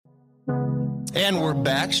And we're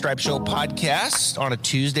back, Stripe Show podcast on a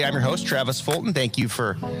Tuesday. I'm your host, Travis Fulton. Thank you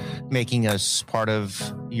for making us part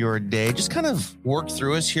of your day. Just kind of work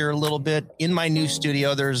through us here a little bit. In my new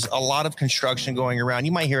studio, there's a lot of construction going around.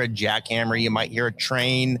 You might hear a jackhammer. You might hear a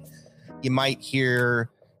train. You might hear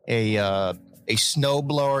a snow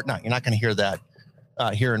blower. No, you're not going to hear that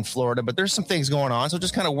here in Florida, but there's some things going on. So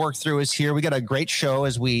just kind of work through us here. We got a great show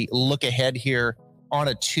as we look ahead here on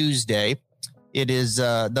a Tuesday. It is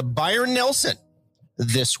the Byron Nelson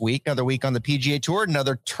this week, another week on the PGA Tour,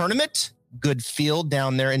 another tournament, good field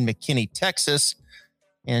down there in McKinney, Texas.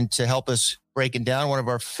 And to help us break it down, one of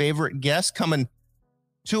our favorite guests coming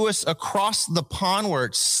to us across the pond where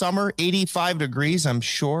it's summer, 85 degrees, I'm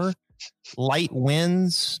sure. Light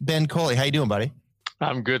winds. Ben Coley, how you doing, buddy?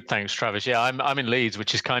 I'm good, thanks, Travis. Yeah, I'm in Leeds,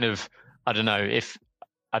 which is kind of, I don't know if,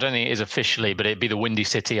 I don't think it is officially, but it'd be the Windy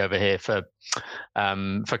City over here for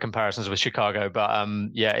comparisons with Chicago. But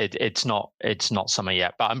yeah, it's not summer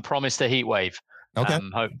yet. But I'm promised a heat wave. Okay.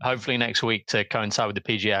 Hopefully next week to coincide with the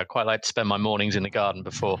PGA. I'd quite like to spend my mornings in the garden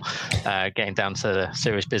before getting down to the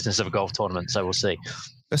serious business of a golf tournament. So we'll see.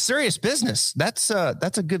 A serious business. That's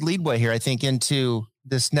a good leadway here, I think, into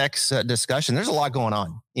this next discussion. There's a lot going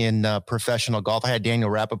on in professional golf. I had Daniel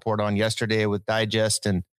Rappaport on yesterday with Digest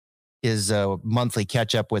and his monthly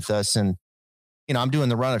catch up with us. And, you know, I'm doing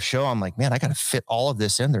the run of show. I'm like, man, I got to fit all of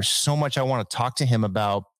this in. There's so much I want to talk to him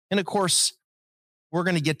about. And of course, we're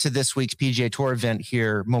going to get to this week's PGA Tour event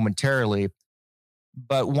here momentarily.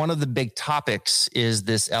 But one of the big topics is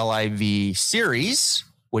this LIV series,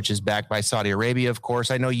 which is backed by Saudi Arabia, of course.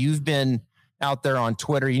 I know you've been out there on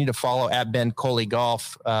Twitter. You need to follow at Ben Coley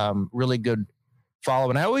Golf. Really good follow.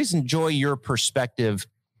 And I always enjoy your perspective.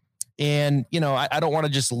 And, you know, I don't want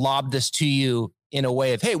to just lob this to you in a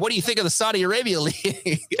way of, hey, what do you think of the Saudi Arabia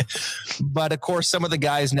League? But, of course, some of the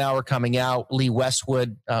guys now are coming out. Lee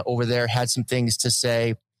Westwood over there had some things to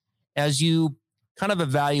say. As you kind of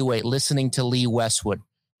evaluate listening to Lee Westwood,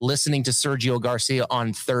 listening to Sergio Garcia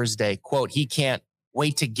on Thursday, quote, he can't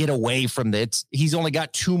wait to get away from it. He's only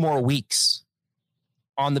got 2 more weeks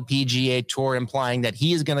on the PGA Tour, implying that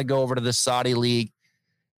he is going to go over to the Saudi League.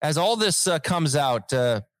 As all this comes out,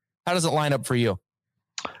 how does it line up for you?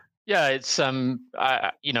 Yeah, it's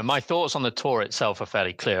my thoughts on the tour itself are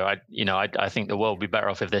fairly clear. I think the world would be better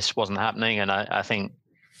off if this wasn't happening, and I think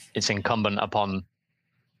it's incumbent upon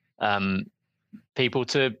people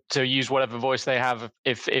to use whatever voice they have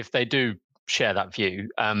if they do share that view.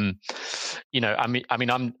 I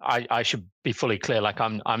should be fully clear. Like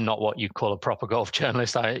I'm not what you call a proper golf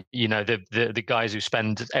journalist. The guys who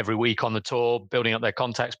spend every week on the tour building up their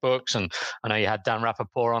contacts books. And I know you had Dan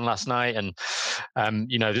Rappaport on last night. And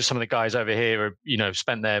there's some of the guys over here who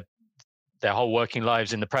spent their whole working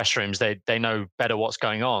lives in the press rooms. They know better what's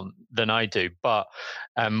going on than I do. But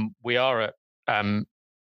we are at kind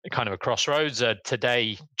of a crossroads.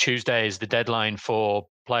 Today, Tuesday, is the deadline for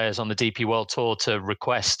players on the DP World Tour to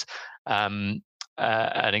request an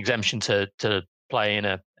exemption to play in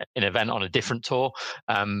an event on a different tour,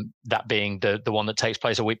 that being the one that takes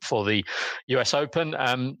place a week before the US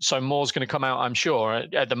Open. So more's going to come out, I'm sure.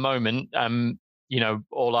 At the moment,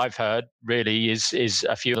 all I've heard really is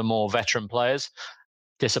a few of the more veteran players.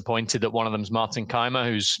 Disappointed that one of them's Martin Keimer,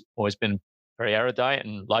 who's always been very erudite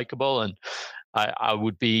and likable, and I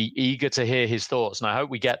would be eager to hear his thoughts. And I hope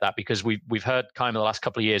we get that, because we've heard Keimer the last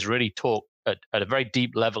couple of years really talk at a very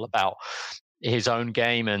deep level about his own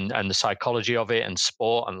game and the psychology of it and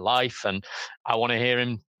sport and life. And I want to hear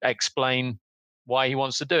him explain why he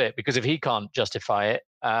wants to do it, because if he can't justify it,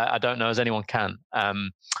 I don't know as anyone can.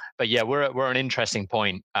 But yeah, we're at an interesting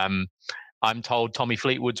point. I'm told Tommy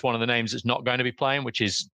Fleetwood's one of the names that's not going to be playing, which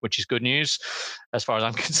is good news as far as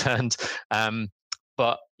I'm concerned.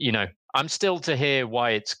 But, I'm still to hear why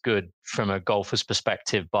it's good from a golfer's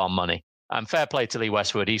perspective, bar money. Fair play to Lee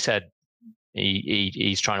Westwood. He said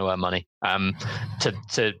he's trying to earn money.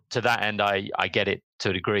 To that end, I get it to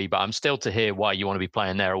a degree, but I'm still to hear why you want to be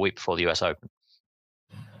playing there a week before the US Open.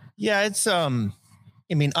 Yeah, it's,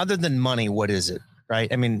 other than money, what is it,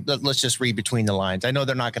 right? I mean, let's just read between the lines. I know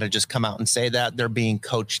they're not going to just come out and say that. They're being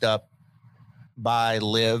coached up by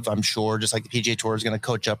Liv, I'm sure, just like the PGA Tour is going to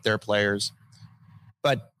coach up their players.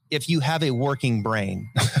 But if you have a working brain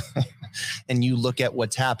and you look at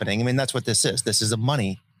what's happening, that's what this is. This is a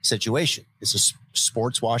money situation. This is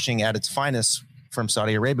sports washing at its finest from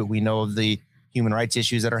Saudi Arabia. We know of the human rights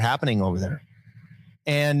issues that are happening over there.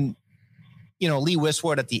 And, Lee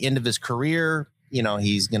Westwood at the end of his career,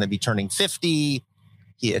 he's going to be turning 50.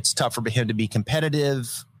 It's tough for him to be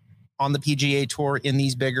competitive on the PGA Tour in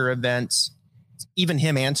these bigger events. Even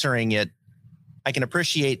him answering it, I can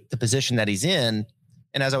appreciate the position that he's in.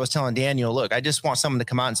 And as I was telling Daniel, look, I just want someone to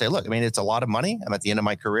come out and say, look, I mean, it's a lot of money. I'm at the end of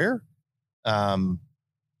my career. And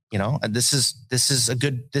this is a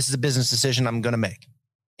business decision I'm going to make.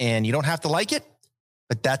 And you don't have to like it,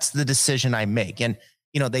 but that's the decision I make. And,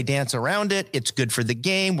 they dance around it. It's good for the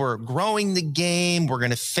game. We're growing the game. We're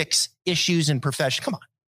going to fix issues in profession. Come on,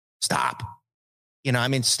 stop.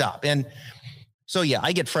 Stop. And so, yeah,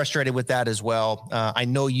 I get frustrated with that as well. I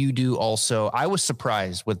know you do also. I was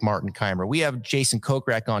surprised with Martin Keimer. We have Jason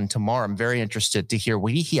Kokrak on tomorrow. I'm very interested to hear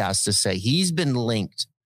what he has to say. He's been linked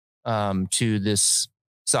to this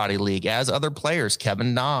Saudi league, as other players,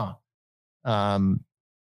 Kevin Na. So,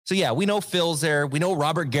 yeah, we know Phil's there. We know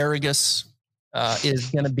Robert Garrigus is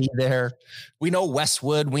going to be there. We know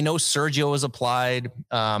Westwood. We know Sergio has applied.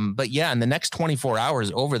 But, yeah, in the next 24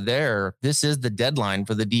 hours over there, this is the deadline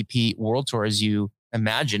for the DP World Tour, as you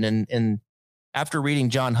imagine. And after reading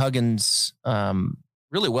John Huggins'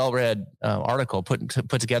 really well-read article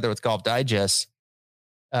put together with Golf Digest,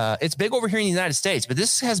 it's big over here in the United States, but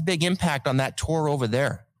this has big impact on that tour over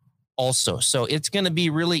there also. So it's going to be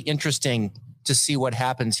really interesting to see what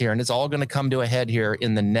happens here. And it's all going to come to a head here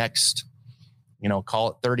in the next, call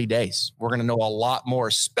it 30 days. We're going to know a lot more,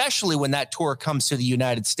 especially when that tour comes to the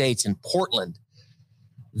United States in Portland.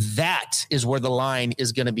 That is where the line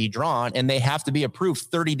is going to be drawn, and they have to be approved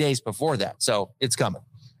 30 days before that. So it's coming.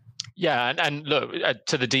 Yeah. And look,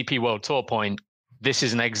 to the DP World Tour point, this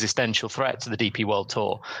is an existential threat to the DP World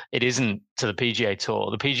Tour. It isn't to the PGA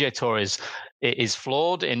Tour. The PGA Tour is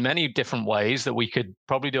flawed in many different ways that we could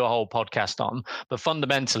probably do a whole podcast on. But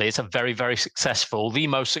fundamentally, it's a very, very successful, the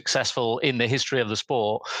most successful in the history of the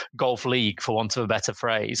sport, golf league, for want of a better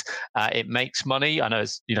phrase. It makes money. I know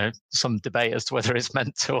it's, some debate as to whether it's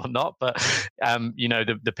meant to or not, but,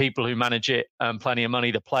 the people who manage it earn plenty of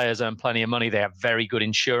money. The players earn plenty of money. They have very good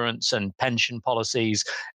insurance and pension policies.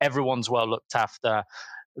 Everyone's well looked after.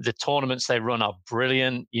 The tournaments they run are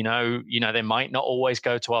brilliant. They might not always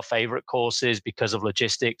go to our favorite courses because of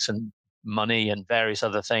logistics and money and various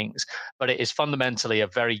other things, but it is fundamentally a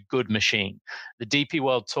very good machine. The DP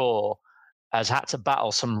World Tour has had to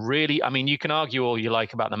battle some really, you can argue all you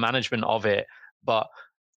like about the management of it, but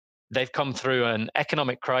they've come through an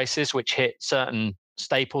economic crisis which hit certain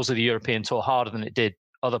staples of the European Tour harder than it did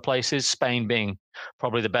other places, Spain being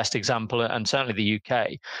probably the best example, and certainly the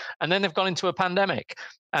UK. And then they've gone into a pandemic.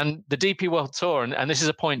 And the DP World Tour, and this is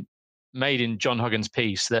a point made in John Huggins'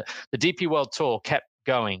 piece, that the DP World Tour kept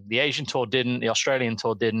going. The Asian Tour didn't, the Australian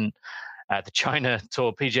Tour didn't, the China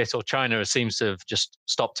Tour, PGA Tour China seems to have just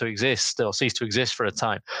stopped to exist, or ceased to exist for a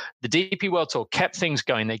time. The DP World Tour kept things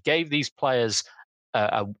going. They gave these players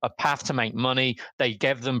a path to make money. They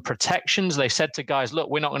gave them protections. They said to guys, look,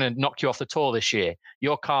 we're not going to knock you off the tour this year.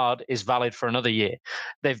 Your card is valid for another year.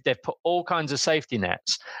 They've put all kinds of safety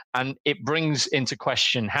nets, and it brings into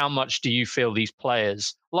question, how much do you feel these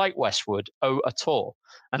players like Westwood owe a tour?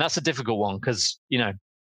 And that's a difficult one, because,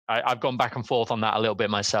 I've gone back and forth on that a little bit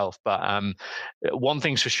myself. But one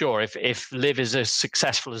thing's for sure, if Live is as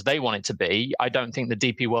successful as they want it to be, I don't think the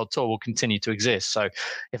DP World Tour will continue to exist. So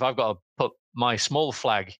if I've got to put my small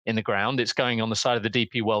flag in the ground, it's going on the side of the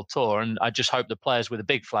DP World Tour. And I just hope the players with the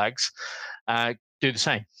big flags do the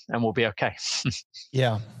same, and we'll be okay.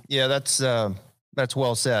 Yeah, that's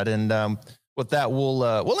well said. And with that,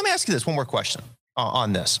 let me ask you this one more question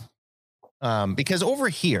on this. Because over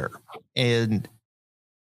here, and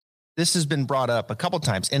this has been brought up a couple of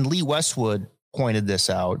times, and Lee Westwood pointed this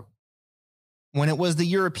out when it was the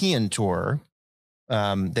European Tour.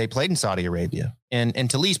 They played in Saudi Arabia, and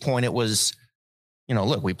to Lee's point, it was,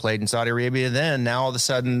 look, we played in Saudi Arabia then. Now all of a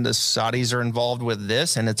sudden, the Saudis are involved with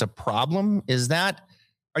this, and it's a problem.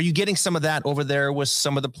 Are you getting some of that over there with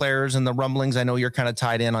some of the players and the rumblings? I know you're kind of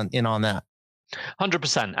tied in on that.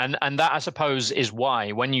 100%, and that, I suppose, is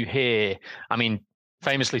why when you hear,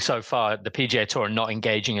 famously so far, the PGA Tour are not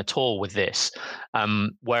engaging at all with this.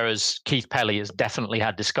 Whereas Keith Pelley has definitely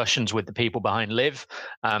had discussions with the people behind Live.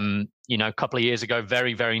 A couple of years ago,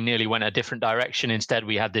 very, very nearly went a different direction. Instead,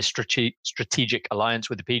 we had this strategic alliance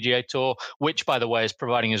with the PGA Tour, which, by the way, is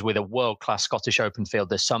providing us with a world-class Scottish Open field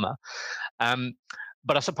this summer.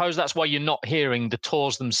 But I suppose that's why you're not hearing the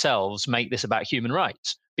tours themselves make this about human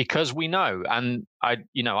rights, because we know, and I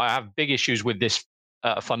have big issues with this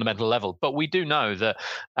at a fundamental level, but we do know that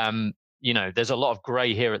there's a lot of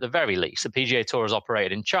grey here at the very least. The PGA Tour has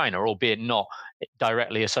operated in China, albeit not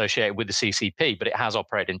directly associated with the CCP, but it has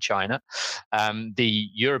operated in China. The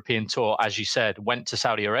European Tour, as you said, went to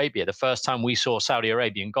Saudi Arabia. The first time we saw Saudi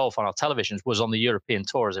Arabian golf on our televisions was on the European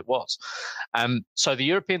Tour as it was. So the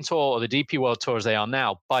European Tour, or the DP World Tour as they are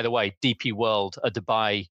now, by the way, DP World, a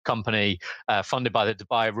Dubai company funded by the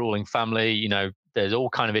Dubai ruling family, there's all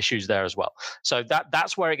kind of issues there as well. So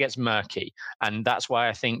that's where it gets murky, and that's why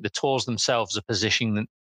I think the tours themselves are positioning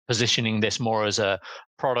this more as a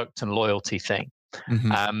product and loyalty thing.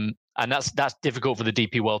 And that's difficult for the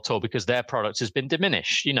DP World Tour because their product has been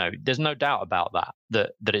diminished. There's no doubt about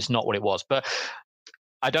that it's not what it was. But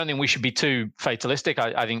I don't think we should be too fatalistic.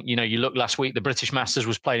 I think, you look last week, the British Masters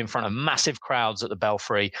was played in front of massive crowds at the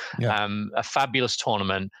Belfry, a fabulous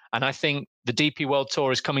tournament. And I think the DP World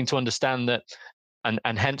Tour is coming to understand that,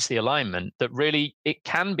 and hence the alignment, that really it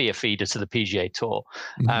can be a feeder to the PGA Tour.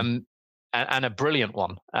 And a brilliant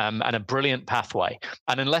one, and a brilliant pathway.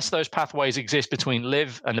 And unless those pathways exist between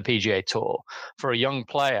LIV and the PGA Tour, for a young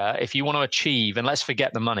player, if you want to achieve, and let's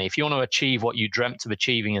forget the money, if you want to achieve what you dreamt of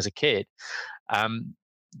achieving as a kid,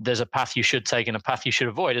 there's a path you should take and a path you should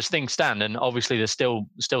avoid as things stand. And obviously there's still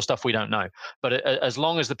stuff we don't know. But as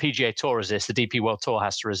long as the PGA Tour resists, the DP World Tour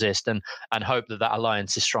has to resist and hope that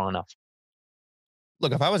alliance is strong enough.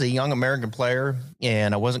 Look, if I was a young American player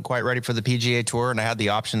and I wasn't quite ready for the PGA Tour and I had the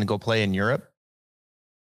option to go play in Europe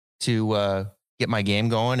to get my game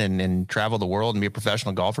going and travel the world and be a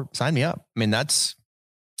professional golfer, sign me up. I mean, it's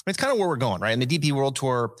kind of where we're going, right? And the DP World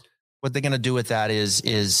Tour, what they're going to do with that is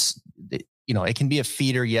it can be a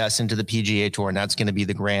feeder, yes, into the PGA Tour, and that's going to be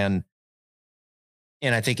the grand.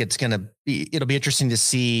 And I think it'll be interesting to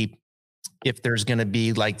see if there's going to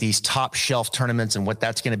be like these top shelf tournaments and what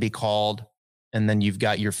that's going to be called. And then you've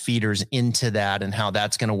got your feeders into that and how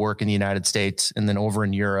that's going to work in the United States and then over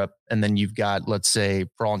in Europe. And then you've got, let's say,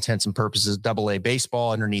 for all intents and purposes, AA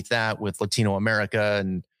baseball underneath that with Latino America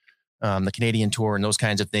and the Canadian Tour and those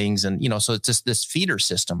kinds of things. And, so it's just this feeder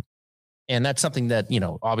system. And that's something that,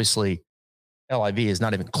 obviously LIV is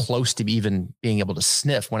not even close to even being able to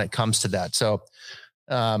sniff when it comes to that. So,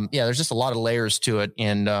 there's just a lot of layers to it.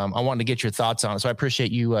 And I wanted to get your thoughts on it. So I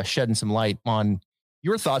appreciate you shedding some light on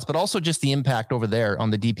your thoughts, but also just the impact over there on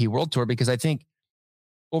the DP World Tour, because I think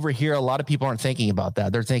over here, a lot of people aren't thinking about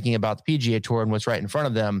that. They're thinking about the PGA Tour and what's right in front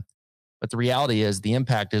of them. But the reality is the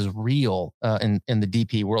impact is real in the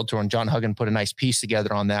DP World Tour. And John Huggan put a nice piece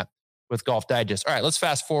together on that with Golf Digest. All right, let's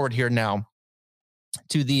fast forward here now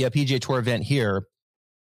to the PGA Tour event here.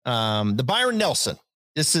 The Byron Nelson.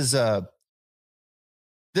 This is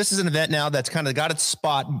an event now that's kind of got its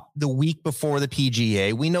spot the week before the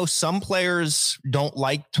PGA. We know some players don't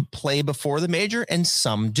like to play before the major, and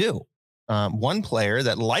some do. One player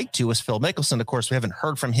that liked to was Phil Mickelson. Of course, we haven't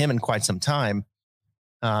heard from him in quite some time.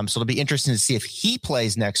 So it'll be interesting to see if he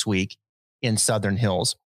plays next week in Southern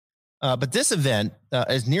Hills. But this event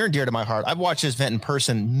is near and dear to my heart. I've watched this event in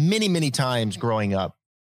person many, many times growing up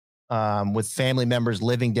with family members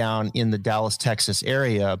living down in the Dallas, Texas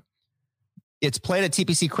area. It's played at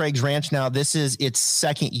TPC Craig's Ranch now. This is its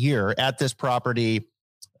second year at this property.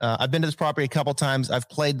 I've been to this property a couple times. I've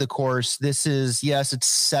played the course. This is, yes, it's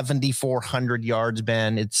 7,400 yards,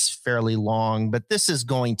 Ben. It's fairly long, but this is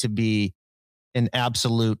going to be an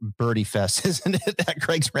absolute birdie fest, isn't it, at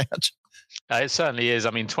Craig's Ranch? It certainly is.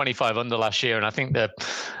 I mean, 25 under last year, and I think that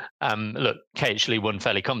look, KH won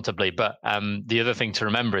fairly comfortably, but the other thing to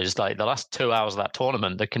remember is like the last 2 hours of that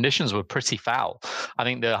tournament, the conditions were pretty foul. I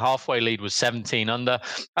think the halfway lead was 17 under.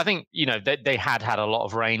 I think, they had a lot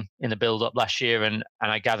of rain in the build-up last year, and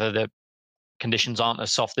I gather that conditions aren't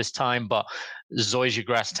as soft this time, but zoysia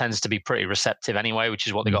grass tends to be pretty receptive anyway, which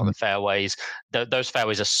is what they got on the fairways. Those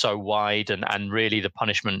fairways are so wide, and really the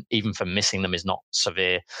punishment, even for missing them, is not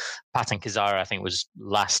severe. Patton Kizzire, I think, was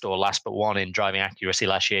last but one in driving accuracy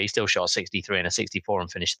last year. He still shot a 63 and a 64 and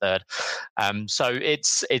finished third. So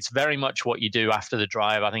it's very much what you do after the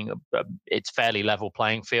drive. I think it's fairly level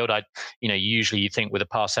playing field. Usually you think with a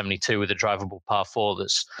par 72 with a drivable par 4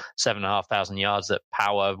 that's 7,500 yards, that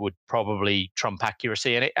power would probably trump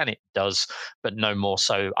accuracy, and it does, but no more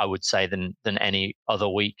so, I would say, than any other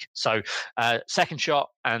week. So second shot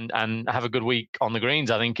and have a good week on the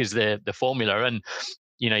greens, I think, is the formula. And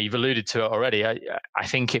you've alluded to it already. I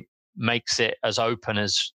think it makes it as open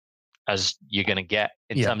as you're going to get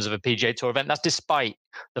in terms of a PGA Tour event. That's despite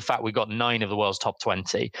the fact we've got 9 of the world's top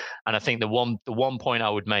 20. And I think the one point I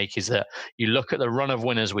would make is that you look at the run of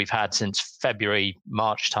winners we've had since February,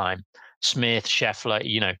 March time. Smith,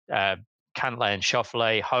 Scheffler, Cantlay and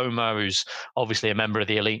Schauffele, Homer, who's obviously a member of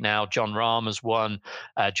the elite now, John Rahm has won,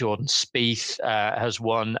 Jordan Spieth has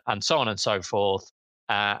won, and so on and so forth.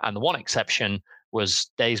 And the one exception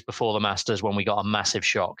was days before the Masters when we got a massive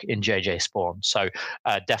shock in JJ Spawn. So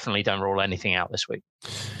definitely don't rule anything out this week.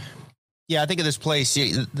 Yeah, I think of this place,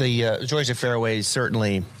 the Georgia fairways,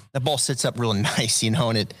 certainly the ball sits up real nice, and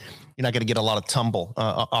you're not going to get a lot of tumble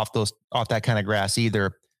off that kind of grass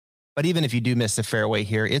either. But even if you do miss the fairway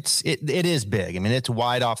here, it is big. I mean, it's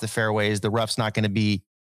wide off the fairways. The rough's not going to be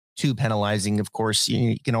too penalizing. Of course,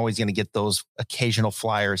 you can always going to get those occasional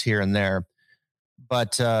flyers here and there.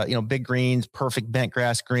 But big greens, perfect bent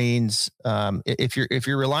grass greens. If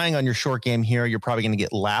you're relying on your short game here, you're probably going to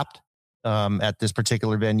get lapped at this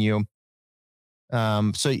particular venue.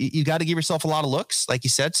 So you got to give yourself a lot of looks, like you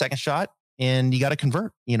said, second shot, and you got to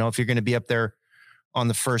convert. If you're going to be up there on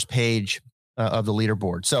the first page of the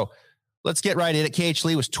leaderboard. So let's get right in it. KH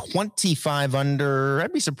Lee was 25 under.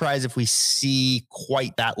 I'd be surprised if we see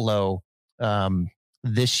quite that low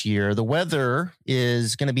this year. The weather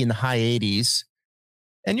is going to be in the high 80s.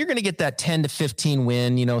 And you're going to get that 10 to 15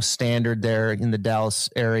 wind, standard there in the Dallas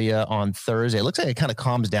area on Thursday. It looks like it kind of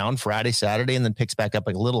calms down Friday, Saturday, and then picks back up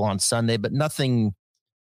a little on Sunday, but nothing,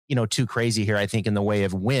 too crazy here, I think, in the way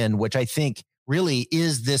of wind, which I think really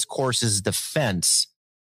is this course's defense.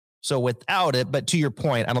 So without it, but to your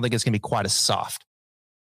point, I don't think it's going to be quite as soft.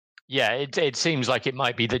 Yeah, it seems like it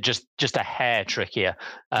might be just a hair trickier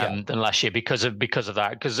than last year because of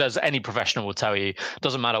that. Because as any professional will tell you, it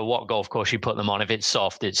doesn't matter what golf course you put them on. If it's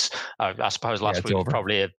soft, it's I suppose last week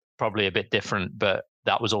was probably a bit different, but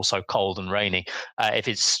that was also cold and rainy. If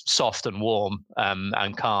it's soft and warm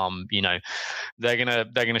and calm, they're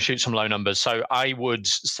gonna shoot some low numbers. So I would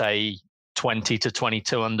say 20 to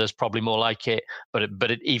 22 under is probably more like it, but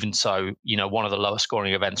even so, one of the lowest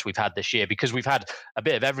scoring events we've had this year, because we've had a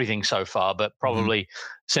bit of everything so far, but probably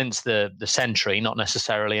since the century, not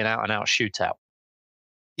necessarily an out and out shootout.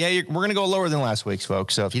 Yeah, we're going to go lower than last week's,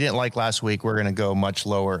 folks. So if you didn't like last week, we're going to go much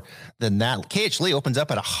lower than that. KH Lee opens up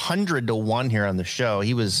at 100 to 1 here on the show.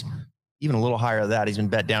 He was even a little higher than that. He's been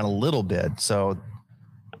bet down a little bit. So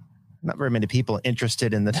not very many people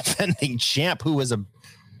interested in the defending champ, who was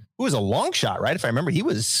a long shot, right? If I remember, he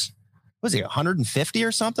was he 150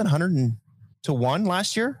 or something, 100 to 1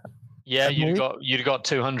 last year? Yeah, you'd got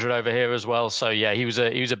 200 over here as well. So yeah, he was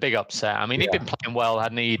a big upset. I mean, he'd been playing well,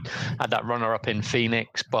 hadn't he? Had that runner up in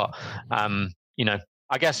Phoenix, but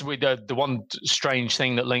I guess the one strange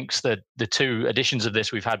thing that links the two editions of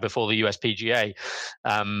this we've had before the USPGA,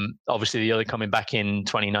 obviously the other coming back in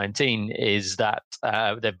 2019, is that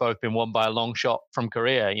they've both been won by a long shot from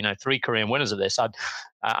Korea. 3 Korean winners of this.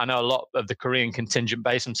 I know a lot of the Korean contingent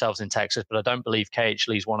base themselves in Texas, but I don't believe KH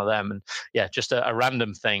Lee's one of them. And yeah, just a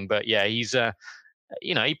random thing. But yeah, he's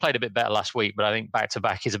he played a bit better last week, but I think back to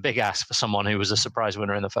back is a big ask for someone who was a surprise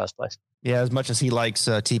winner in the first place. Yeah, as much as he likes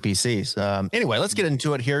TPCs. Anyway, let's get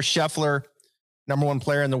into it here. Scheffler, number 1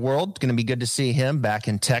 player in the world. Going to be good to see him back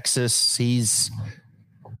in Texas. He's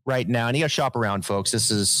right now, and you got to shop around, folks.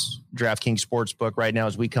 This is DraftKings Sportsbook right now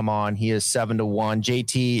as we come on. He is 7 to 1.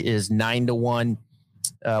 JT is 9 to 1.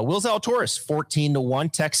 Will Zalatoris, 14 to 1.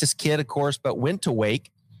 Texas kid, of course, but went to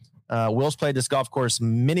Wake. Will's played this golf course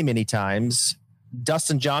many, many times.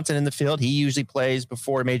 Dustin Johnson in the field. He usually plays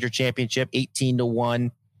before a major championship, 18 to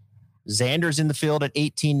 1. Xander's in the field at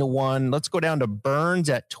 18 to 1. Let's go down to Burns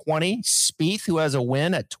at 20. Spieth, who has a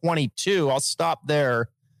win, at 22. I'll stop there.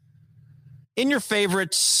 In your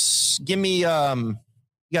favorites, give me, you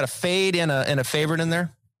got a fade and a favorite in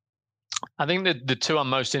there? I think that the two I'm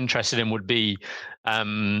most interested in would be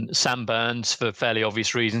Sam Burns, for fairly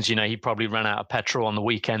obvious reasons. He probably ran out of petrol on the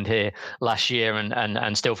weekend here last year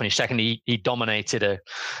and still finished second. He dominated a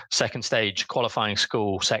second stage qualifying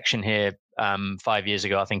school section here 5 years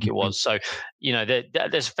ago, I think it was. So,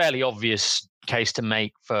 there's a fairly obvious case to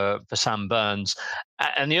make for Sam Burns.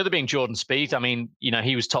 And the other being Jordan Spieth. I mean,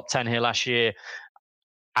 he was top 10 here last year.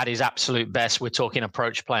 At his absolute best, we're talking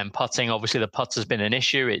approach play and putting. Obviously, the putt has been an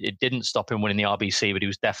issue. It didn't stop him winning the RBC, but he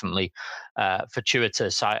was definitely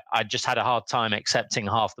fortuitous. I just had a hard time accepting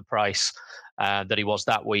half the price that he was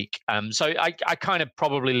that week. So I kind of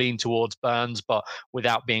probably lean towards Burns, but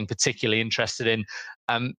without being particularly interested in.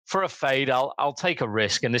 For a fade, I'll take a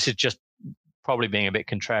risk, and this is just probably being a bit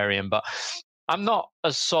contrarian, but I'm not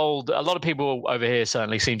as sold. A lot of people over here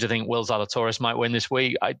certainly seem to think Will Zalatoris might win this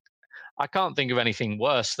week. I can't think of anything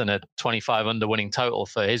worse than a 25 under winning total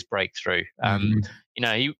for his breakthrough.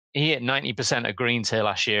 He hit 90% of greens here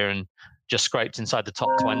last year and just scraped inside the top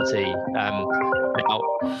 20. Now,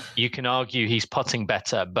 you can argue he's putting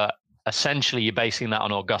better, but essentially you're basing that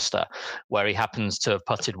on Augusta, where he happens to have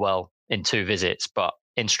putted well in 2 visits. But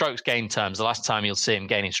in strokes gained terms, the last time you'll see him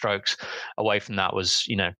gaining strokes away from that was,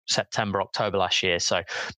 September, October last year. So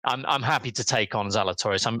I'm happy to take on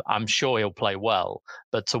Zalatoris. I'm sure he'll play well,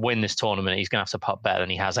 but to win this tournament, he's going to have to putt better than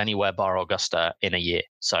he has anywhere bar Augusta in a year.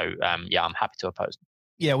 So I'm happy to oppose him.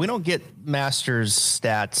 Yeah, we don't get Masters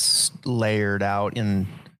stats layered out in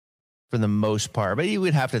for the most part, but you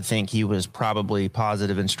would have to think he was probably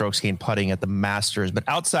positive in strokes gained putting at the Masters. But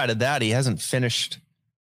outside of that, he hasn't finished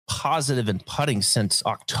positive in putting since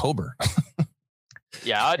October.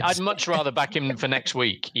 Yeah, I'd much rather back him for next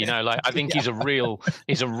week. I think he's a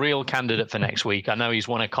real candidate for next week. I know he's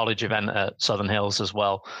won a college event at Southern Hills as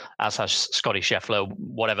well, as has Scotty Scheffler.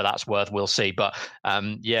 Whatever that's worth, we'll see. But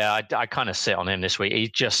I kind of sit on him this week.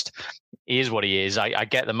 He is what he is. I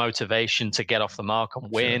get the motivation to get off the mark and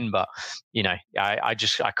win, sure. But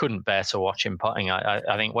I couldn't bear to watch him putting.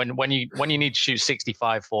 I think when you need to shoot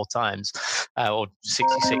 65 4 times or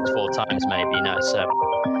 66 4 times, maybe,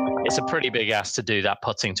 it's a pretty big ask to do that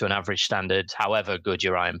putting to an average standard, however good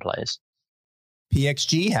your iron plays.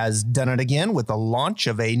 PXG has done it again with the launch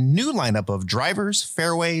of a new lineup of drivers,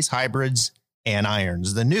 fairways, hybrids, and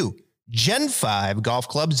irons. The new Gen 5 golf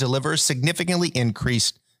clubs deliver significantly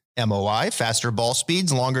increased MOI, faster ball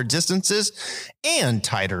speeds, longer distances, and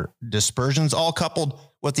tighter dispersions, all coupled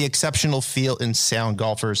with the exceptional feel and sound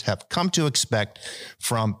golfers have come to expect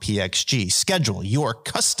from PXG. Schedule your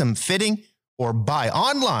custom fitting or buy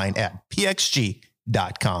online at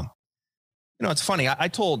pxg.com. It's funny. I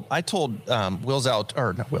told Daniel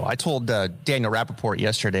Rappaport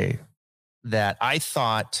yesterday that I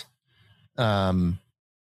thought, I'm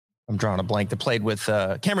drawing a blank, that played with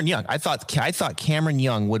Cameron Young. I thought Cameron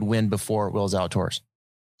Young would win before Will's Outdoors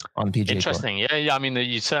on PGA Tour. Interesting. Yeah. I mean,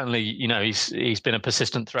 you certainly, he's been a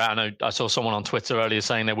persistent threat. I know I saw someone on Twitter earlier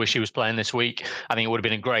saying they wish he was playing this week. I think it would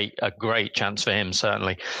have been a great chance for him,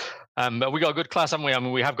 certainly. But we got a good class, haven't we? I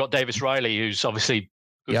mean, we have got Davis Riley, who's obviously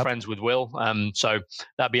good friends with Will. So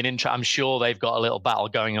that'd be an interest. I'm sure they've got a little battle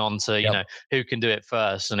going on to, who can do it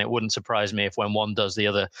first. And it wouldn't surprise me if when one does, the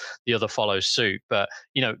other follows suit. But,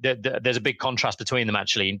 there's a big contrast between them,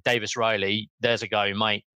 actually. Davis Riley, there's a guy who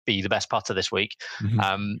might be the best putter this week.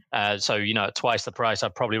 Mm-hmm. So, at twice the price,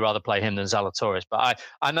 I'd probably rather play him than Zalatoris. But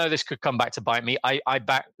I know this could come back to bite me. I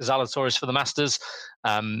backed Zalatoris for the Masters,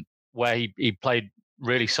 where he played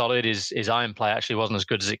really solid. His iron play actually wasn't as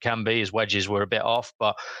good as it can be. His wedges were a bit off,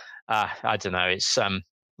 but I don't know. It's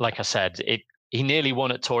like I said, he nearly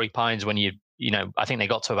won at Torrey Pines when I think they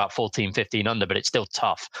got to about 14, 15 under, but it's still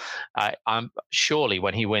tough. I'm surely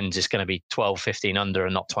when he wins, it's going to be 12, 15 under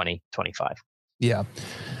and not 20, 25. Yeah.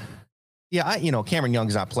 Yeah. Cameron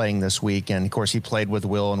Young's not playing this week. And of course he played with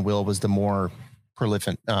Will, and Will was the more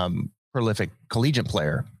prolific collegiate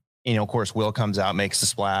player. Of course, Will comes out, makes the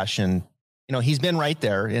splash, and he's been right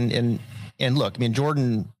there. And look, I mean,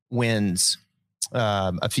 Jordan wins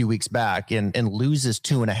a few weeks back and loses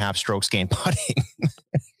 2.5 strokes gained putting.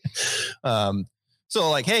 So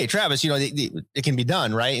like, hey, Travis, it can be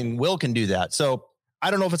done, right? And Will can do that. So I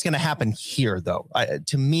don't know if it's going to happen here, though.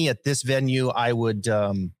 To me, at this venue, I would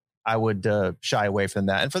shy away from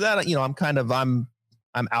that. And for that,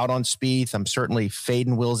 I'm out on Spieth. I'm certainly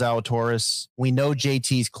fading Will Zalatoris. We know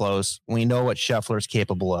JT's close. We know what Scheffler's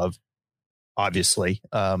capable of, obviously,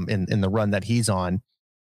 in the run that he's on.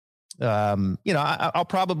 I'll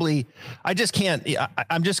probably, I just can't,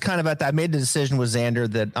 I'm just kind of at that. I made the decision with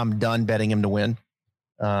Xander that I'm done betting him to win.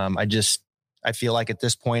 I feel like at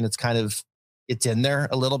this point, it's in there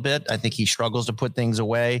a little bit. I think he struggles to put things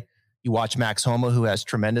away. You watch Max Homa, who has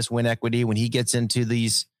tremendous win equity when he gets into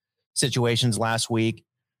these situations last week.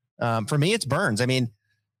 For me, it's Burns. I mean,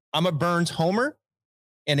 I'm a Burns homer,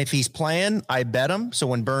 and if he's playing, I bet him. So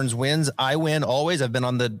when Burns wins, I win always. I've been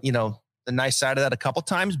on the nice side of that a couple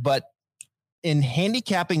times, but in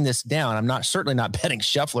handicapping this down, I'm certainly not betting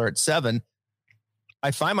Scheffler at 7.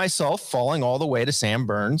 I find myself falling all the way to Sam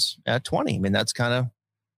Burns at 20. I mean, that's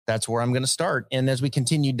where I'm going to start. And as we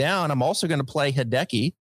continue down, I'm also going to play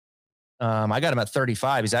Hideki. I got him at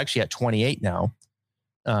 35. He's actually at 28 now.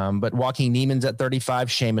 But Joaquin Niemann's at 35,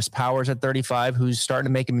 Seamus Powers at 35, who's starting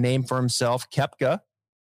to make a name for himself. Koepka,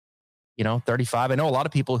 35. I know a lot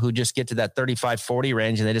of people who just get to that 35-40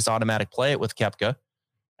 range and they just automatic play it with Koepka.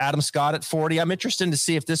 Adam Scott at 40. I'm interested to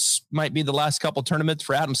see if this might be the last couple tournaments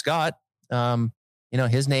for Adam Scott.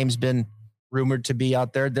 His name's been rumored to be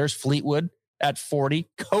out there. There's Fleetwood at 40.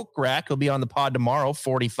 Kokrak will be on the pod tomorrow,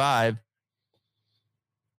 45.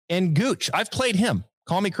 And Gooch, I've played him.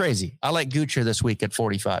 Call me crazy. I like Gooch here this week at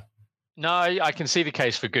 45. No, I can see the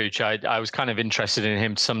case for Gooch. I was kind of interested in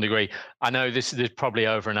him to some degree. I know this is probably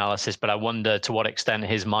over-analysis, but I wonder to what extent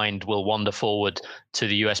his mind will wander forward to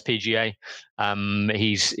the USPGA.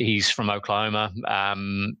 He's from Oklahoma.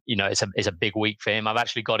 It's a big week for him. I've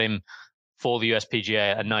actually got him for the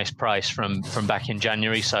USPGA at a nice price from back in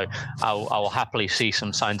January. So I'll happily see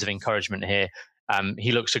some signs of encouragement here.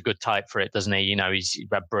 He looks a good type for it, doesn't he? He's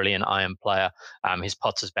a brilliant iron player. His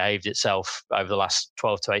putter's behaved itself over the last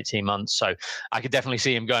 12 to 18 months. So I could definitely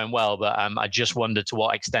see him going well, but I just wonder to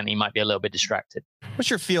what extent he might be a little bit distracted. What's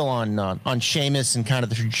your feel on Seamus and kind of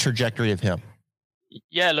the trajectory of him?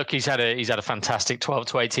 Yeah, look, he's had a fantastic 12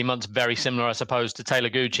 to 18 months, very similar, I suppose, to Taylor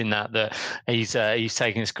Gooch in that he's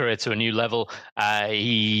taking his career to a new level.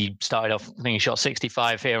 He started off, I think he shot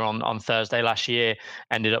 65 here on Thursday last year,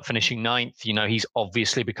 ended up finishing ninth. He's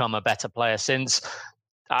obviously become a better player since.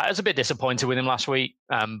 I was a bit disappointed with him last week,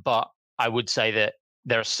 but I would say that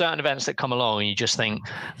there are certain events that come along and you just think,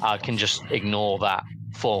 I can just ignore that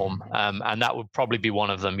form. And that would probably be one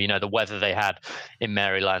of them, the weather they had in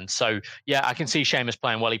Maryland. So, yeah, I can see Seamus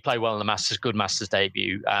playing well. He played well in the Masters, good Masters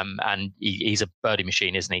debut. And he's a birdie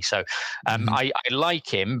machine, isn't he? So I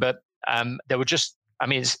like him, but there were just,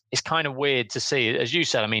 it's kind of weird to see, as you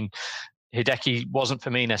said, Hideki wasn't for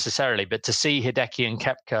me necessarily, but to see Hideki and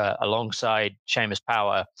Koepka alongside Seamus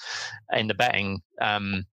Power in the betting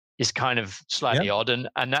is kind of slightly odd. And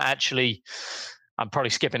that actually, I'm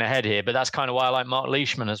probably skipping ahead here, but that's kind of why I like Mark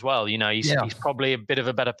Leishman as well. He's probably a bit of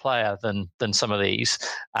a better player than some of these.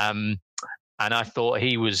 And I thought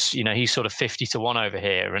he was, he's sort of 50 to 1 over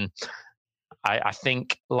here. And I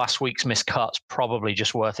think last week's missed cut's probably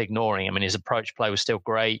just worth ignoring. His approach play was still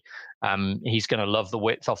great. He's going to love the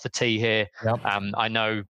width off the tee here. Yep. I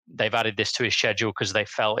know they've added this to his schedule because they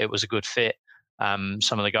felt it was a good fit.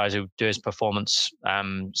 Some of the guys who do his performance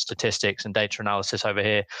statistics and data analysis over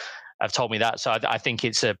here have told me that. So I think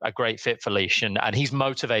it's a great fit for Leash. And he's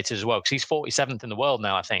motivated as well because he's 47th in the world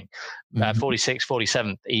now, I think. 46th,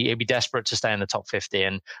 47th. He'd be desperate to stay in the top 50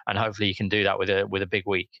 and hopefully he can do that with a big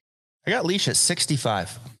week. I got Leash at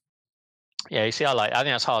 65. Yeah, you see, I think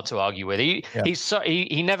that's hard to argue with.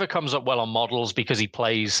 He never comes up well on models because he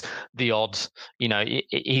plays the odd.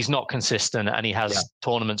 He's not consistent, and he has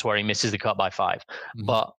tournaments where he misses the cut by 5. Mm-hmm.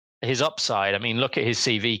 But his upside, look at his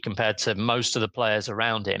CV compared to most of the players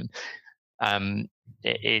around him.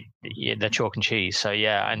 They're chalk and cheese. So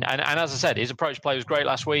yeah, and as I said, his approach play was great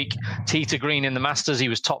last week. Tee to green in the Masters, he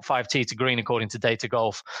was top 5 tee to green according to Data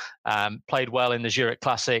Golf. Played well in the Zurich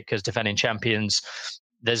Classic as defending champions.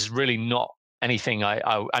 There's really not anything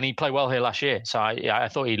and he played well here last year. So I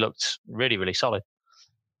thought he looked really, really solid.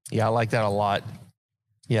 Yeah, I like that a lot.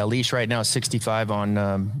 Yeah, Leash right now 65 on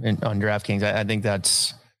DraftKings. I think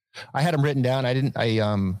that's. I had him written down. I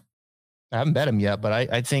haven't bet him yet, but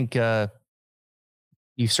I think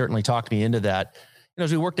you certainly talked me into that.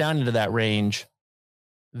 As we work down into that range,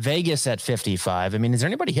 Vegas at 55. Is there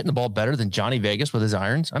anybody hitting the ball better than Johnny Vegas with his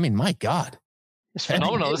irons? My God. It's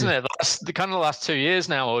phenomenal, isn't it? The last 2 years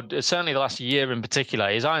now, or certainly the last year in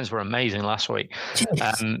particular, his irons were amazing last week.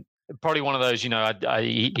 Probably one of those,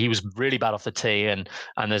 he was really bad off the tee, and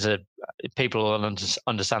there's people will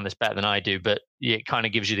understand this better than I do, but it kind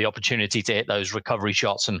of gives you the opportunity to hit those recovery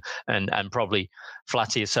shots and probably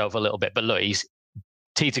flatter yourself a little bit. But look, he's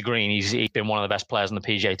tee to green. He's been one of the best players on the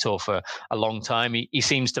PGA Tour for a long time. He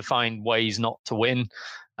seems to find ways not to win,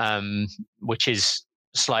 which is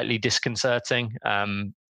slightly disconcerting.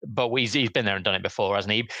 But he's been there and done it before,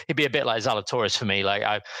 hasn't he? He'd be a bit like Zalatoris for me.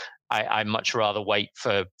 Like I much rather wait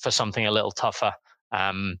for something a little tougher.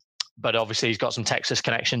 But obviously he's got some Texas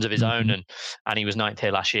connections of his own, and he was 9th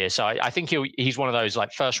here last year. So I think he's one of those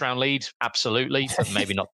like first round leads, absolutely, but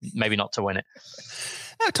maybe not to win it.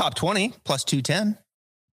 Top 20 plus 210.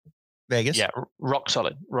 Vegas. Yeah, rock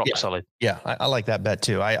solid. Yeah, I like that bet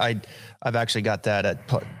too. I've actually got that at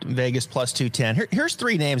Vegas plus 210. Here's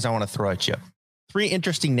 3 names I want to throw at you. 3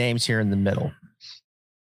 interesting names here in the middle.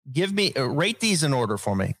 Give me rate these in order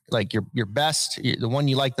for me. Like your best, the one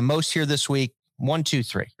you like the most here this week. 1, 2,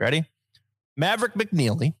 3. Ready? Maverick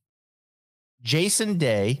McNeely, Jason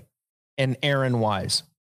Day, and Aaron Wise.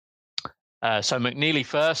 So McNeely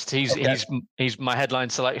first. He's my headline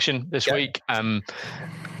selection this week.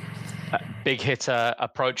 Big hitter,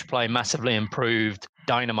 approach play massively improved,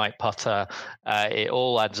 dynamite putter. It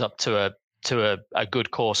all adds up to a good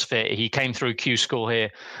course fit. He came through Q School here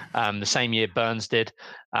the same year Burns did.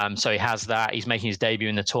 So he has that. He's making his debut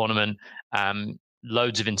in the tournament.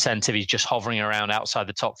 Loads of incentive. He's just hovering around outside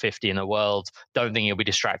the top 50 in the world. Don't think he'll be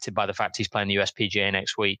distracted by the fact he's playing the USPGA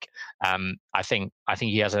next week. I think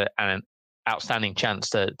he has an outstanding chance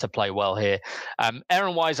to play well here.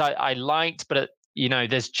 Aaron Wise, I liked, but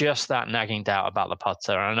there's just that nagging doubt about the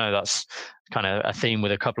putter. I know that's kind of a theme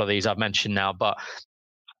with a couple of these I've mentioned now, but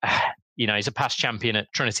he's a past champion at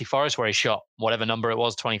Trinity Forest where he shot whatever number it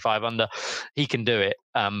was, 25 under. He can do it,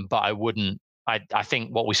 but I wouldn't. I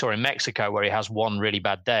think what we saw in Mexico, where he has one really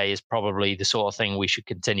bad day, is probably the sort of thing we should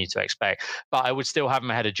continue to expect. But I would still have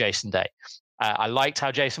him ahead of Jason Day. I liked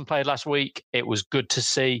how Jason played last week. It was good to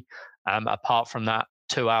see. Apart from that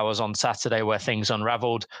 2 hours on Saturday where things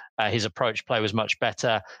unraveled, his approach play was much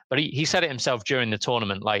better. But he said it himself during the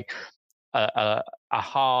tournament, like a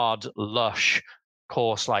hard, lush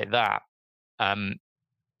course like that.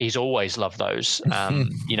 He's always loved those.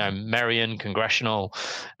 Merion, Congressional.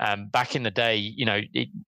 Back in the day,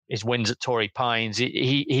 his wins at Torrey Pines.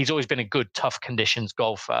 He's always been a good, tough conditions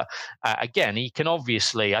golfer. Again, he can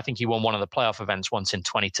obviously, I think he won one of the playoff events once in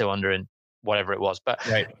 22 under in whatever it was. But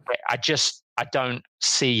right. I don't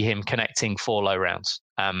see him connecting 4 low rounds.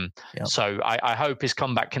 So I hope his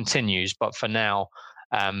comeback continues. But for now,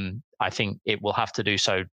 I think it will have to do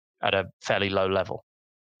so at a fairly low level.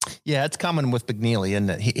 Yeah, it's common with McNeely, isn't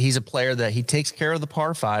it? He's a player that he takes care of the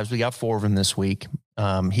par 5s. We got 4 of them this week.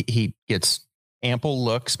 He gets ample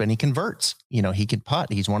looks, but he converts. He can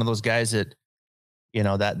putt. He's one of those guys that,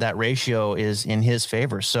 that ratio is in his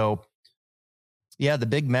favor. So, yeah, the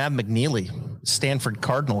big Mav McNeely, Stanford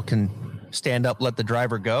Cardinal, can stand up, let the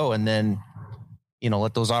driver go, and then,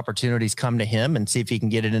 let those opportunities come to him and see if he can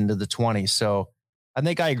get it into the 20s. So I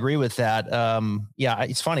think I agree with that. Yeah,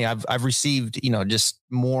 it's funny. I've received, just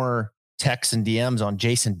more texts and DMs on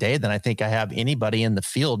Jason Day than I think I have anybody in the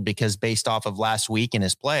field, because based off of last week and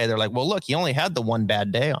his play, they're like, well, look, he only had the one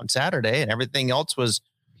bad day on Saturday and everything else was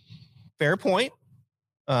fair point.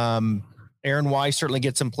 Aaron Weiss certainly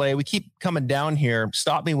gets some play. We keep coming down here.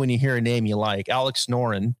 Stop me when you hear a name you like. Alex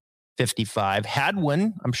Noren, 55.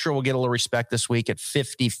 Hadwin, I'm sure we'll get a little respect this week at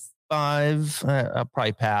 55. I'll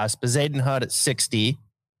probably pass. Bezaden Hutt at 60.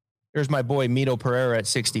 There's my boy Mito Pereira at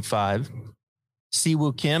 65.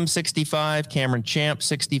 Siwoo Kim, 65. Cameron Champ,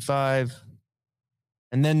 65.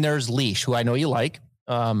 And then there's Leash, who I know you like.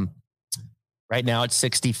 Right now it's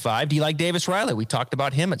 65. Do you like Davis Riley? We talked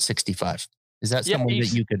about him at 65. Is that someone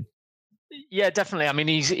that you could... Yeah, definitely. I mean,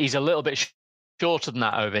 he's a little bit shorter than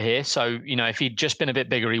that over here. So, if he'd just been a bit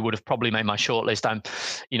bigger, he would have probably made my shortlist. I'm,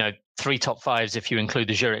 3 top 5s if you include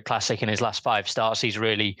the Zurich Classic in his last 5 starts. He's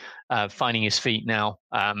really finding his feet now.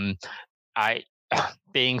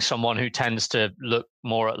 Being someone who tends to look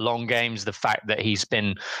more at long games, the fact that he's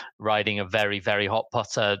been riding a very, very hot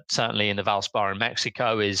putter, certainly in the Valspar in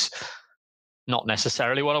Mexico, is not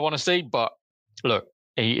necessarily what I want to see. But look,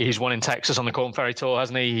 he's won in Texas on the Corn Ferry Tour,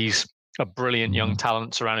 hasn't he? He's a brilliant young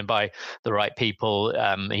talent surrounded by the right people.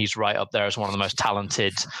 He's right up there as one of the most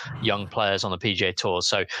talented young players on the PGA Tour.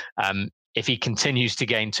 So if he continues to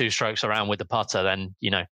gain 2 strokes around with the putter, then,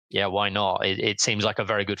 why not? It seems like a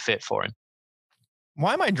very good fit for him.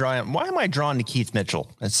 Why am I drawn to Keith Mitchell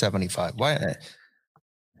at 75? Why?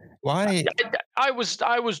 I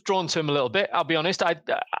was drawn to him a little bit. I'll be honest.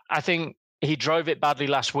 I think he drove it badly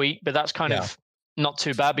last week, but that's kind of not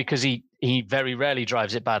too bad because he very rarely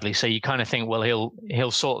drives it badly. So you kind of think, well,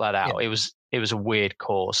 he'll sort that out. Yeah. It was a weird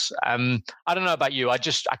course. I don't know about you. I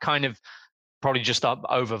kind of probably just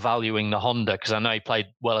overvaluing the Honda because I know he played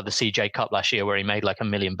well at the CJ Cup last year where he made like 1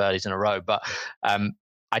 million birdies in a row. But I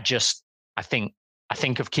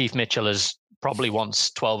think of Keith Mitchell as probably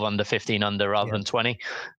wants 12 under, 15 under rather than 20.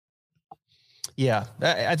 Yeah,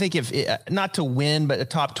 I think if not to win, but a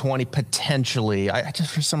top 20 potentially. I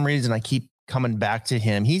just, for some reason, I keep coming back to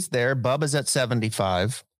him. He's there. Bubba's at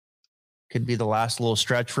 75. Could be the last little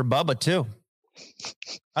stretch for Bubba too.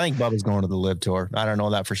 I think Bubba's going to the Live Tour. I don't know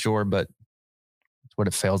that for sure, but it's what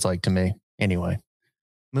it feels like to me. Anyway,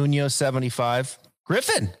 Munoz 75.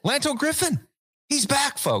 Lanto Griffin. He's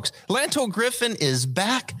back, folks. Lanto Griffin is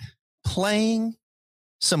back playing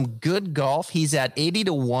some good golf. He's at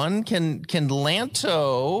 80-1. Can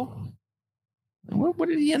Lanto... What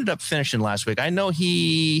did he end up finishing last week? I know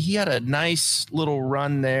he had a nice little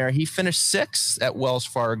run there. He finished 6th at Wells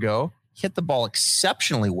Fargo. Hit the ball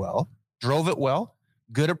exceptionally well. Drove it well.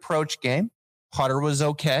 Good approach game. Putter was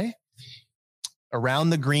okay. Around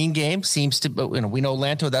the green game seems to, we know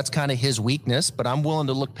Lanto, that's kind of his weakness, but I'm willing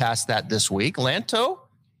to look past that this week. Lanto,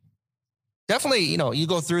 definitely, you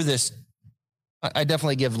go through this. I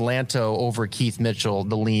definitely give Lanto over Keith Mitchell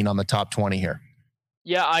the lean on the top 20 here.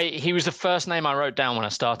 Yeah, he was the first name I wrote down when I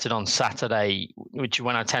started on Saturday, which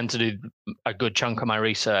when I tend to do a good chunk of my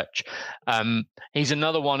research. He's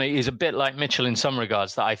another one. He's a bit like Mitchell in some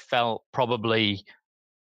regards that I felt probably,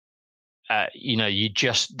 you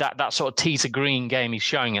just that sort of tee to green game he's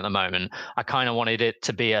showing at the moment. I kind of wanted it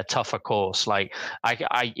to be a tougher course. Like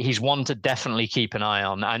he's one to definitely keep an eye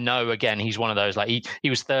on. I know again he's one of those like he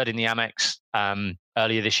was 3rd in the Amex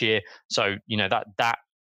earlier this year, so that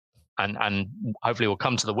and hopefully will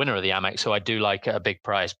come to the winner of the Amex, who I do like at a big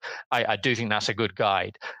price. I do think that's a good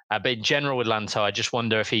guide. But in general with Lanto, I just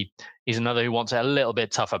wonder if he's another who wants it a little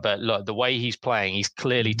bit tougher. But look, the way he's playing, he's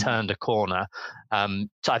clearly turned a corner. So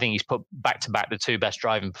I think he's put back to back the two best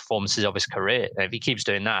driving performances of his career. And if he keeps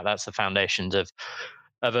doing that, that's the foundations of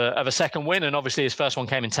a second win. And obviously his first one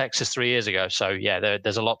came in Texas 3 years ago. So yeah,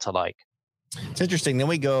 there's a lot to like. It's interesting. Then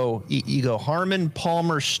we go, you go Harman,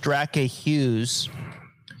 Palmer, Straka, Hughes.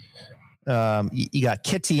 You got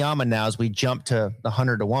Kitayama now as we jump to the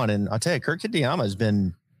 100-1. And I'll tell you, Kurt Kitayama has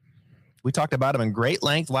been, we talked about him in great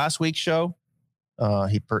length last week's show.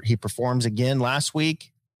 He performs again last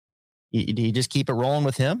week. You just keep it rolling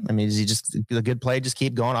with him? I mean, is he just a good play? Just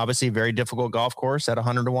keep going. Obviously, a very difficult golf course at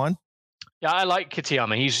 100-1. Yeah, I like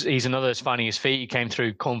Kitayama. He's another that's finding his feet. He came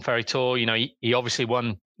through Corn Ferry Tour. You know, he obviously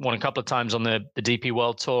won a couple of times on the DP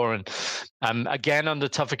World Tour, and again under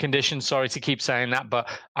tougher conditions. Sorry to keep saying that, but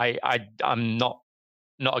I'm not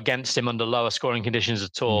against him under lower scoring conditions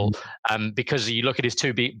at all. Because you look at his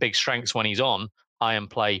two big strengths when he's on iron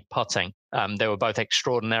play, putting. They were both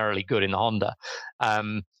extraordinarily good in the Honda.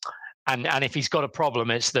 And if he's got a problem,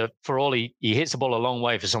 it's that for all he hits the ball a long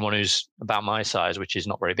way for someone who's about my size, which is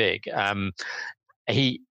not very big.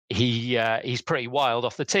 He's pretty wild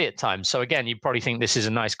off the tee at times. So again, you probably think this is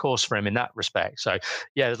a nice course for him in that respect. So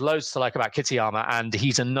yeah, there's loads to like about Kitayama, and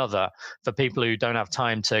he's another for people who don't have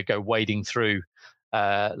time to go wading through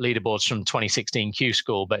leaderboards from 2016 Q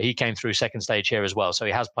School, but he came through second stage here as well. So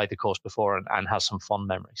he has played the course before and has some fond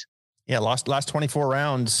memories. Yeah, last 24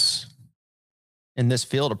 rounds in this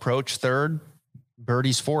field, approach third,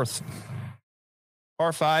 birdies fourth.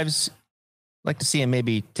 Par fives, like to see him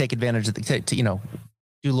maybe take advantage of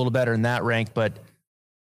do a little better in that rank. But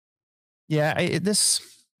yeah, this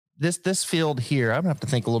field here, I'm gonna have to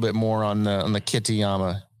think a little bit more on the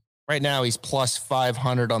Kitayama. Right now, he's plus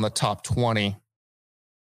 500 on the top 20.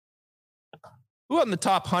 Who on the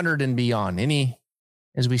top 100 and beyond? Any,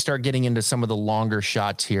 as we start getting into some of the longer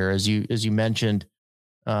shots here, as you mentioned,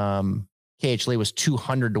 KH Lee was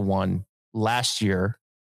 200-1 last year,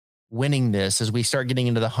 winning this. As we start getting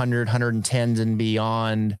into the 100, 110s and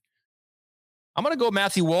beyond, I'm going to go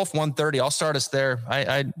Matthew Wolff, 130. I'll start us there.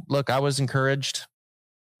 I was encouraged.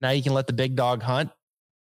 Now you can let the big dog hunt.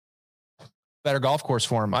 Better golf course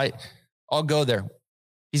for him. I'll go there.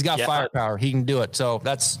 He's got firepower. He can do it. So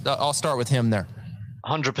I'll start with him there.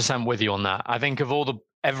 100% with you on that. I think of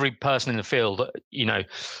every person in the field,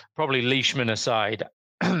 probably Leishman aside,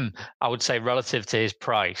 I would say relative to his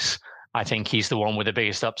price, I think he's the one with the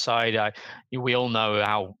biggest upside. We all know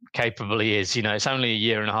how capable he is. It's only a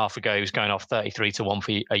year and a half ago he was going off 33-1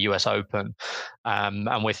 for a US Open,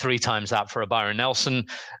 and we're 3 times that for a Byron Nelson.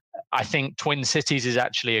 I think Twin Cities is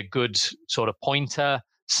actually a good sort of pointer,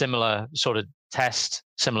 similar sort of test,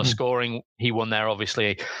 similar scoring. He won there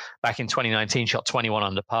obviously back in 2019, shot 21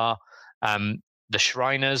 under par. The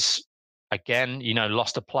Shriners, again,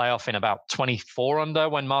 lost a playoff in about 24 under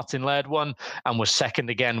when Martin Laird won, and was second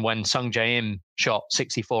again when Sung Jae Im shot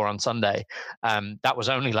 64 on Sunday. That was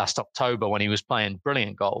only last October when he was playing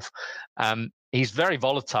brilliant golf. He's very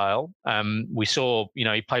volatile. We saw,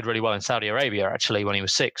 he played really well in Saudi Arabia actually when he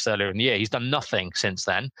was 6th earlier in the year. He's done nothing since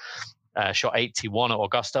then. Shot 81 at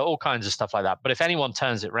Augusta, all kinds of stuff like that. But if anyone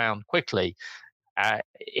turns it around quickly,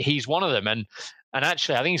 he's one of them. And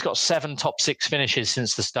actually, I think he's got 7 top 6 finishes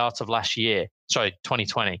since the start of last year. Sorry,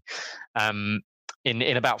 2020,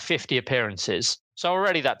 in about 50 appearances. So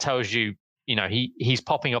already that tells you, he's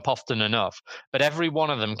popping up often enough. But every one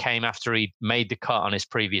of them came after he made the cut on his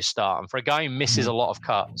previous start. And for a guy who misses a lot of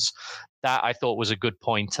cuts, that I thought was a good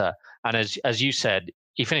pointer. And as you said,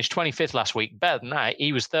 he finished 25th last week. Better than that,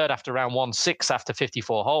 he was 3rd after round 1, 6th after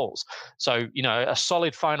 54 holes. So, a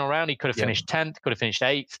solid final round. He could have finished 10th, could have finished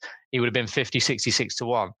 8th. He would have been 50,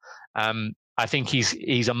 66-1. I think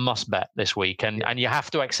he's a must bet this week. And you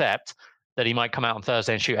have to accept that he might come out on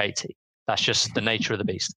Thursday and shoot 80. That's just the nature of the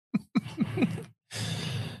beast.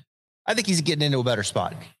 I think he's getting into a better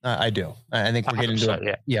spot. I do. I think we're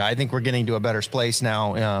getting I think we're getting to a better place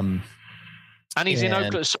now. And he's in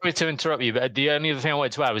Oklahoma. Sorry to interrupt you, but the only other thing I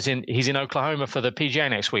wanted to add was he's in Oklahoma for the PGA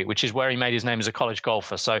next week, which is where he made his name as a college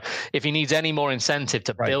golfer. So if he needs any more incentive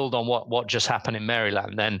to build on what just happened in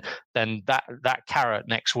Maryland, then that carrot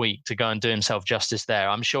next week to go and do himself justice there,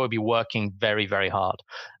 I'm sure he'll be working very, very hard,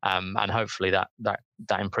 and hopefully that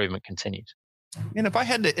improvement continues. And if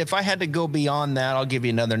I had to go beyond that, I'll give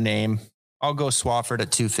you another name. I'll go Swafford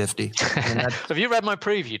at 250. Have you read my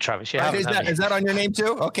preview, Travis? Is that on your name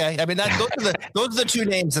too? Okay. I mean, those are the 2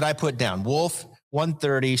 names that I put down. Wolff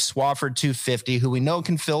 130, Swafford 250, who we know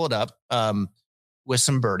can fill it up with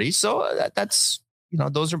some birdies. So that's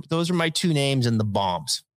those are my two names in the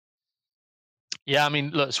bombs. Yeah, I mean,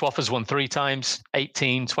 look, Swaffer's won 3 times,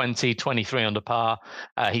 18, 20, 23 under par.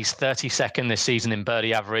 He's 32nd this season in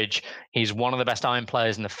birdie average. He's one of the best iron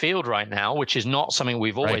players in the field right now, which is not something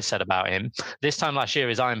we've always said about him. This time last year,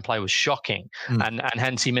 his iron play was shocking, and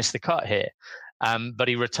hence he missed the cut here. But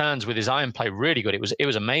he returns with his iron play really good. It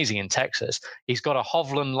was amazing in Texas. He's got a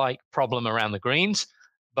Hovland-like problem around the greens,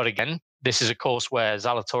 but again, this is a course where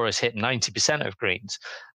Zalatoris hit 90% of greens.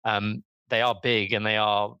 They are big and they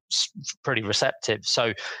are pretty receptive.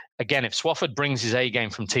 So again, if Swafford brings his A game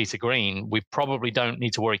from tee to green, we probably don't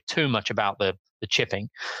need to worry too much about the chipping.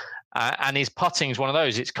 And his putting is one of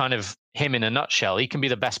those. It's kind of him in a nutshell. He can be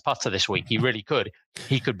the best putter this week. He really could.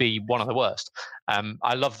 He could be one of the worst.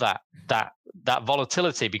 I love that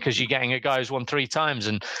volatility, because you're getting a guy who's won 3 times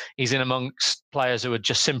and he's in amongst players who are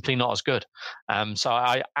just simply not as good. So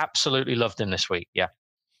I absolutely loved him this week. Yeah.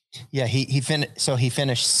 Yeah, he finished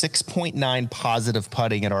 6.9 positive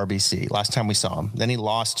putting at RBC last time we saw him. Then he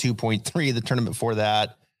lost 2.3 the tournament before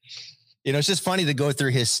that. It's just funny to go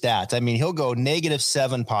through his stats. I mean, he'll go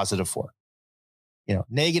 -7 +4.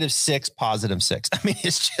 -6 +6. I mean,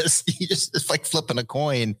 it's like flipping a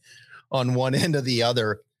coin on one end or the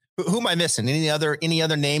other. Who am I missing? Any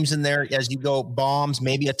other names in there as you go bombs?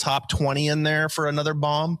 Maybe a top 20 in there for another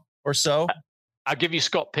bomb or so. I'll give you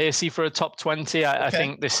Scott Piercy for a top 20. I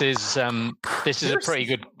think this is a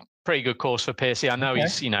pretty good course for Piercy. I know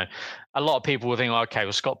he's, a lot of people will think, okay,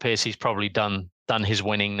 well, Scott Piercy's probably done his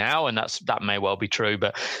winning now, and that may well be true.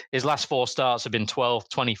 But his last 4 starts have been 12th,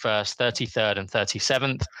 21st, 33rd, and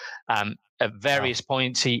 37th. At various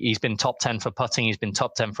points, he's been top 10 for putting. He's been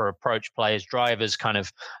top 10 for approach players, drivers, kind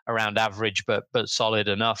of around average, but solid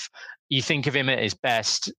enough. You think of him at his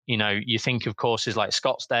best, you think of courses like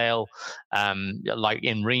Scottsdale, like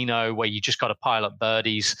in Reno, where you just got to pile up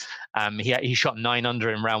birdies. He shot 9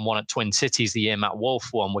 under in round 1 at Twin Cities the year Matt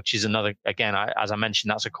Wolff won, which is another, again, as I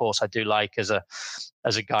mentioned, that's a course I do like as a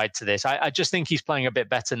guide to this. I just think he's playing a bit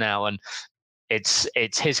better now, and it's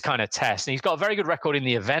his kind of test. And he's got a very good record in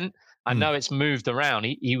the event. I know it's moved around.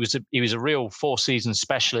 He was a real 4-season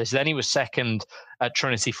specialist. Then he was second at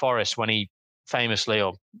Trinity Forest when he famously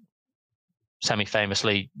or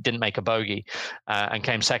semi-famously didn't make a bogey and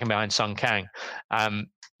came second behind Sung Kang. I'm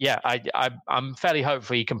fairly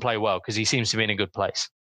hopeful he can play well, because he seems to be in a good place.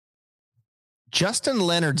 Justin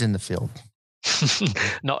Leonard's in the field.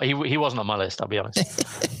 He wasn't on my list, I'll be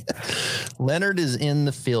honest. Leonard is in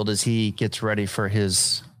the field as he gets ready for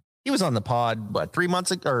he was on the pod, 3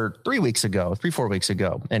 weeks ago, 4 weeks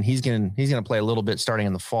ago. And he's going to play a little bit starting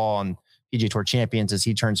in the fall on PGA Tour Champions as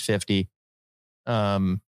he turns 50.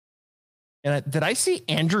 Did I see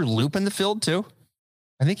Andrew Loop in the field too?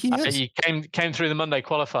 I think he is. He came through the Monday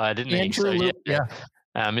qualifier, didn't he? Andrew Loop, yeah.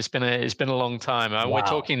 It's been a long time. Wow.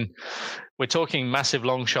 We're talking massive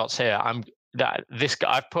long shots here. I've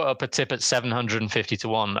put up a tip at 750 to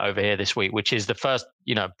 1 over here this week, which is the first,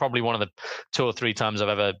 probably one of the 2 or 3 times I've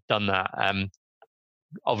ever done that.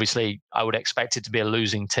 Obviously, I would expect it to be a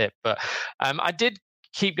losing tip, but I did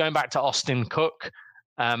keep going back to Austin Cook.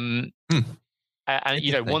 And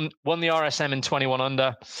won the RSM in 21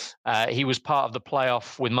 under. He was part of the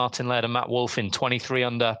playoff with Martin Laird and Matt Wolff in 23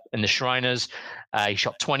 under in the Shriners. He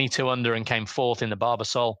shot 22 under and came 4th in the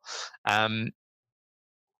Barbasol.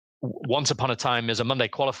 Once upon a time, as a Monday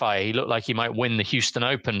qualifier, he looked like he might win the Houston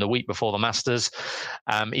Open the week before the Masters.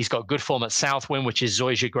 He's got good form at Southwind, which is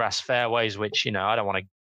Zoysia grass fairways, which, I don't want to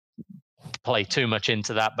play too much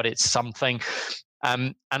into that, but it's something.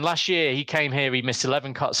 And last year he came here, he missed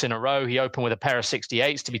 11 cuts in a row. He opened with a pair of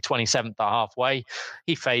 68s to be 27th at halfway.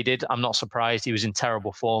 He faded. I'm not surprised. He was in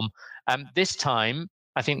terrible form. This time,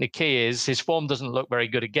 I think the key is his form doesn't look very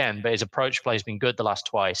good again, but his approach play has been good the last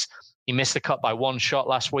twice. He missed the cut by 1 shot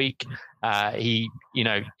last week. He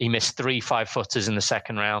missed 3 5-footers in the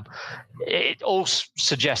second round. It all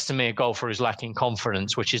suggests to me a golfer who's lacking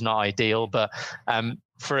confidence, which is not ideal. But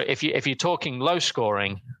if you're talking low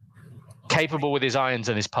scoring, capable with his irons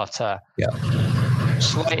and his putter,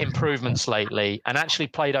 slight improvements lately, and actually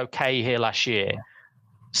played okay here last year.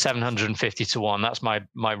 750 to 1. That's my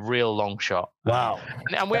real long shot. Wow.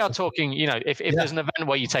 And we are talking, if there's an event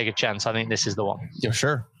where you take a chance, I think this is the one. Yeah,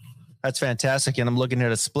 sure. That's fantastic. And I'm looking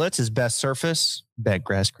at a splits. His best surface, bent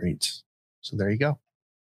grass greens. So there you go.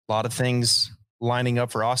 A lot of things lining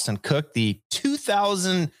up for Austin Cook, the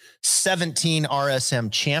 2017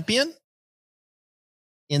 RSM champion,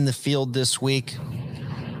 in the field this week.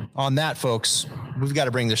 On that, folks, we've got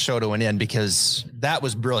to bring the show to an end, because that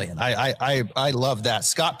was brilliant. I love that.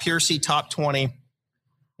 Scott Piercy, top 20,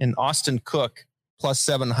 and Austin Cook, plus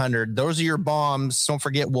 700. Those are your bombs. Don't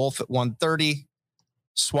forget Wolff at 130.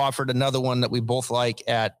 Swafford, another one that we both like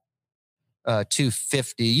at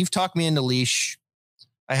 250. You've talked me into Leash.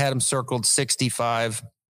 I had him circled 65.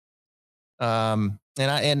 And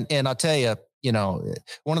I'll tell you,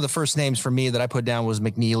 one of the first names for me that I put down was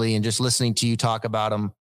McNeely, and just listening to you talk about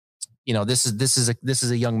him, this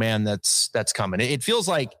is a young man that's coming. It feels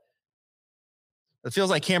like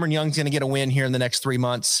Cameron Young's going to get a win here in the next 3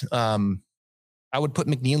 months. I would put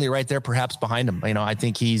McNeely right there, perhaps behind him. I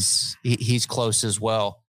think he's close as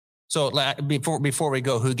well. So before we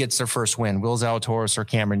go, who gets their first win? Will Zalatoris or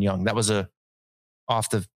Cameron Young? That was a off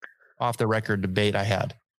the record debate I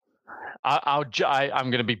had. I'm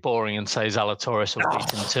going to be boring and say Zalatoris will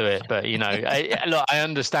beat him to it, but I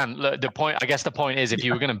understand. Look, the point is, if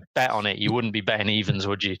you were going to bet on it, you wouldn't be betting evens,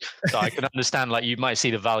 would you? So I can understand, you might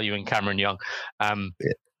see the value in Cameron Young.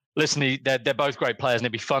 Listen, they're both great players, and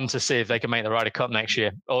it'd be fun to see if they can make the Ryder Cup next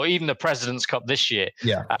year, or even the President's Cup this year.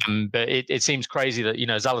 Yeah. But it seems crazy that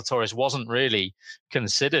Zalatoris wasn't really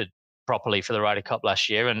considered properly for the Ryder Cup last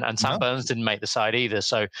year, and Sam Burns didn't make the side either.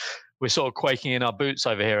 So we're sort of quaking in our boots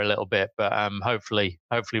over here a little bit, but hopefully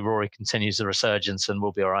Rory continues the resurgence and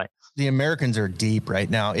we'll be all right. The Americans are deep right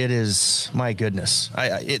now. It is, my goodness.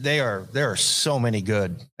 There are so many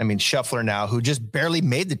good. I mean, Scheffler now, who just barely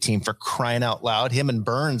made the team, for crying out loud. Him and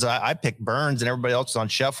Burns. I picked Burns, and everybody else is on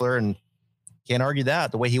Scheffler, and can't argue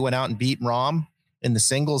that. The way he went out and beat Rahm in the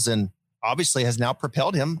singles, and obviously has now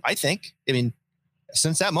propelled him, I think. I mean,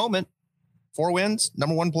 since that moment, 4 wins,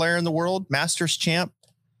 number 1 player in the world, Masters champ.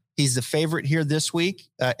 He's the favorite here this week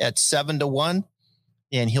at 7-1,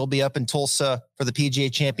 and he'll be up in Tulsa for the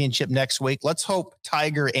PGA Championship next week. Let's hope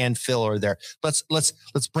Tiger and Phil are there. Let's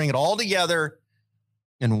bring it all together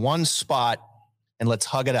in one spot, and let's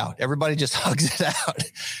hug it out. Everybody just hugs it out,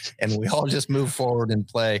 and we all just move forward and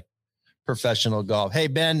play professional golf. Hey,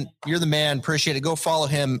 Ben, you're the man. Appreciate it. Go follow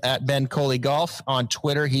him at Ben Coley Golf on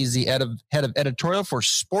Twitter. He's the head of editorial for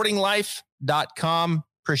sportinglife.com.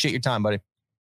 Appreciate your time, buddy.